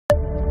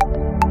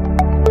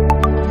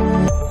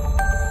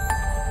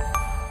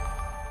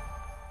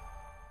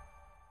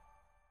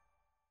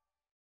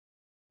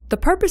The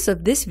purpose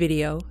of this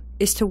video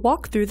is to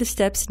walk through the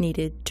steps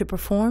needed to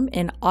perform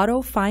an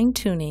auto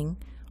fine-tuning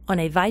on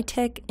a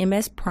VITEK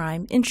MS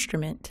PRIME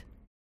instrument.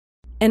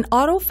 An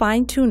auto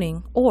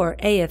fine-tuning, or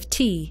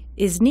AFT,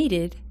 is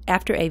needed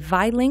after a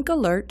VILink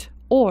alert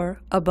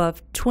or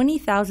above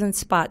 20,000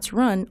 spots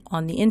run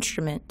on the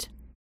instrument.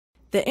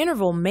 The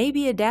interval may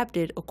be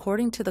adapted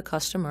according to the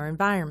customer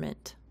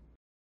environment.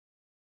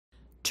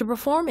 To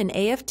perform an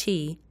AFT,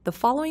 the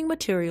following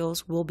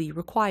materials will be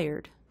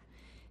required: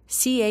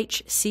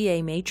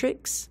 CHCA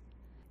matrix,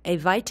 a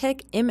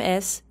VITEK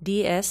MS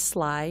DS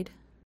slide,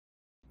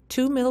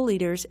 2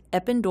 ml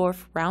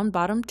Eppendorf round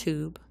bottom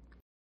tube,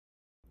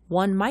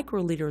 1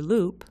 microliter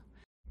loop,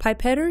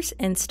 pipetters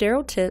and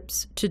sterile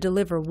tips to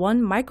deliver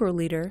 1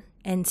 microliter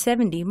and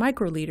 70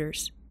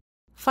 microliters.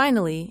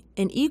 Finally,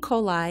 an E.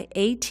 coli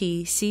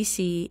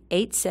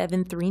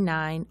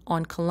ATCC8739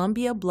 on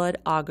Columbia blood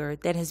agar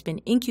that has been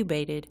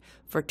incubated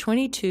for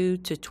 22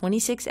 to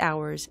 26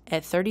 hours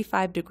at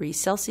 35 degrees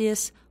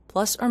Celsius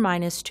plus or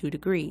minus 2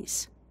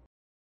 degrees.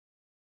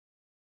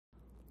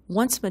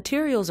 Once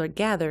materials are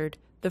gathered,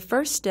 the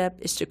first step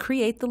is to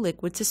create the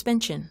liquid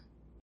suspension.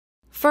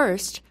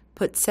 First,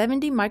 put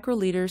 70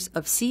 microliters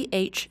of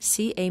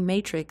CHCA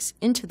matrix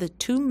into the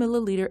 2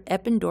 ml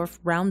Eppendorf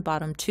round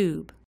bottom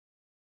tube.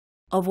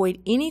 Avoid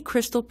any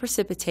crystal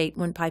precipitate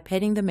when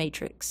pipetting the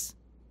matrix.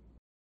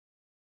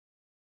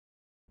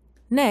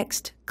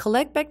 Next,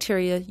 collect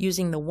bacteria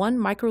using the 1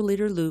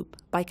 microliter loop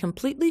by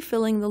completely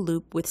filling the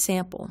loop with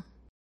sample.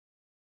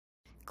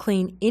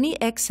 Clean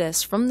any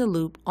excess from the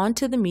loop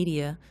onto the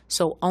media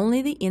so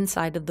only the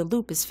inside of the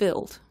loop is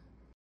filled.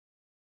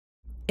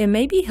 It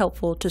may be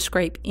helpful to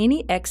scrape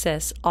any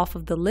excess off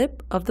of the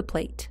lip of the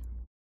plate.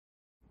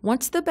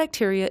 Once the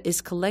bacteria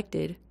is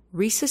collected,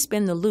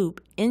 resuspend the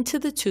loop into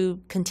the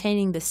tube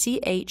containing the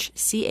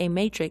CHCA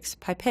matrix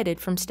pipetted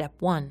from step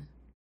 1.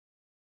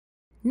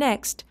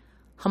 Next,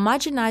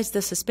 homogenize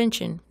the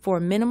suspension for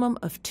a minimum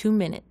of 2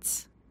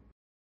 minutes.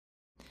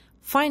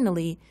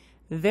 Finally,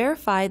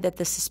 verify that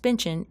the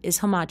suspension is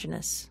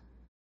homogeneous.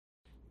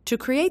 To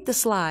create the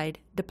slide,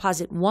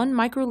 deposit 1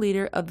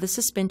 microliter of the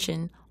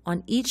suspension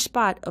on each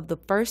spot of the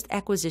first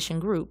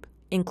acquisition group,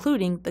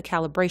 including the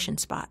calibration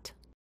spot.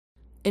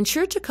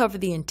 Ensure to cover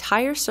the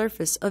entire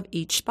surface of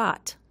each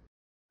spot.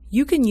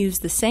 You can use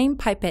the same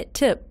pipette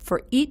tip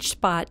for each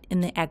spot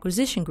in the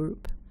acquisition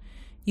group.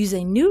 Use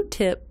a new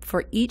tip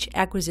for each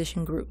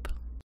acquisition group.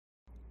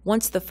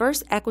 Once the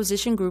first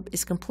acquisition group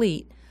is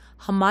complete,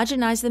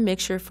 homogenize the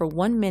mixture for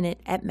 1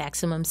 minute at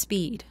maximum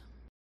speed.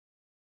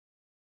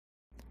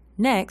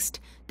 Next,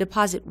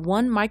 deposit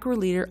 1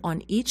 microliter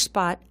on each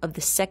spot of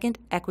the second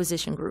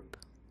acquisition group.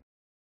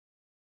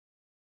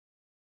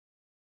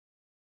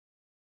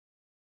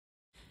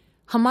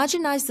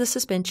 Homogenize the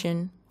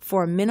suspension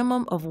for a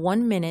minimum of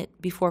 1 minute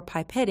before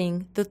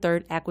pipetting the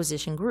third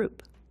acquisition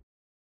group.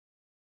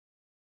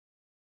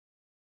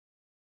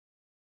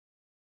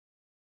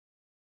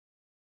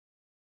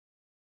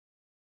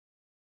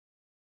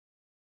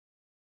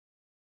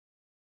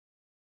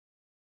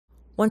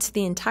 Once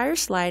the entire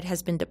slide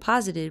has been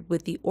deposited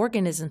with the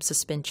organism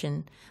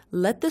suspension,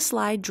 let the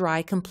slide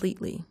dry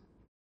completely.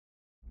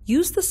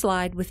 Use the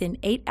slide within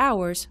 8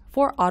 hours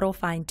for auto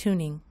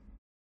fine-tuning.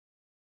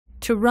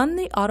 To run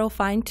the auto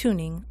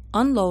fine-tuning,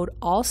 unload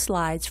all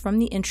slides from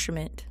the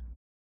instrument.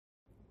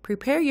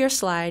 Prepare your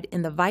slide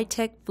in the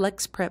VITEK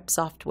FLEXPREP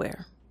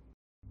software.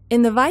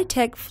 In the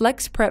VITEK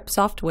FLEXPREP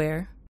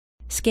software,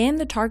 scan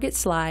the target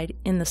slide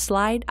in the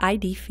Slide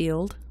ID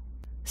field.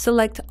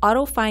 Select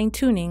Auto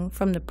Fine-Tuning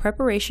from the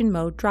Preparation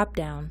Mode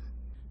drop-down.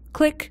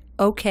 Click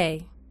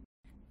OK.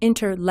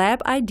 Enter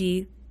Lab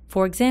ID,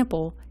 for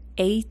example,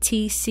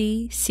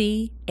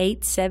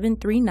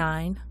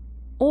 ATCC8739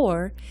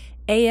 or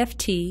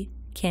AFT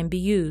can be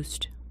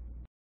used.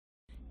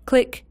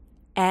 Click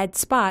Add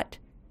Spot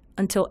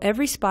until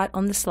every spot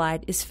on the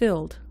slide is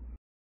filled.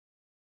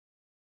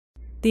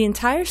 The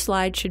entire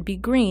slide should be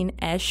green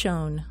as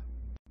shown.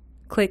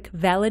 Click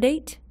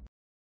Validate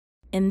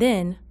and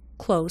then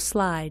Close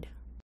Slide.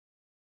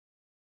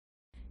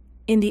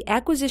 In the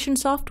Acquisition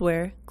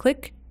software,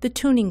 click the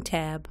Tuning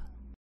tab.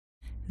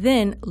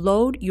 Then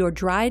load your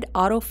dried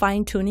auto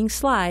fine-tuning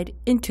slide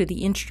into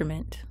the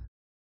instrument.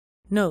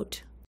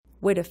 Note: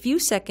 wait a few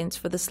seconds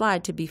for the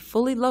slide to be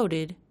fully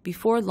loaded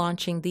before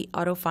launching the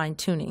auto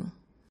fine-tuning.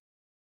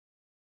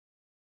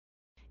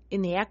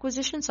 In the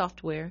Acquisition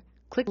software,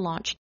 click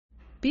Launch.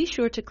 Be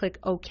sure to click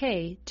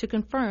OK to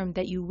confirm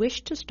that you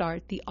wish to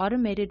start the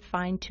automated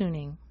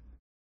fine-tuning.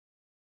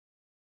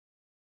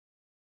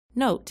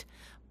 Note: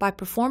 by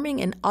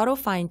performing an auto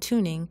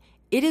fine-tuning,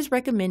 it is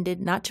recommended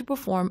not to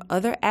perform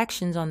other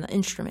actions on the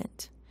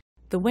instrument.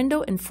 The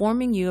window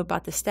informing you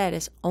about the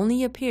status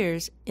only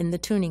appears in the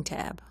Tuning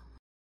tab.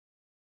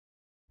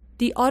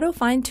 The auto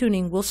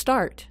fine-tuning will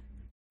start.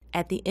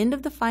 At the end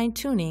of the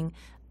fine-tuning,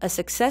 a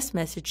success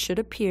message should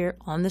appear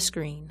on the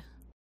screen.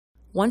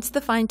 Once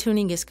the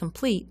fine-tuning is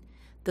complete,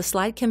 the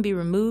slide can be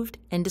removed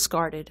and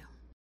discarded.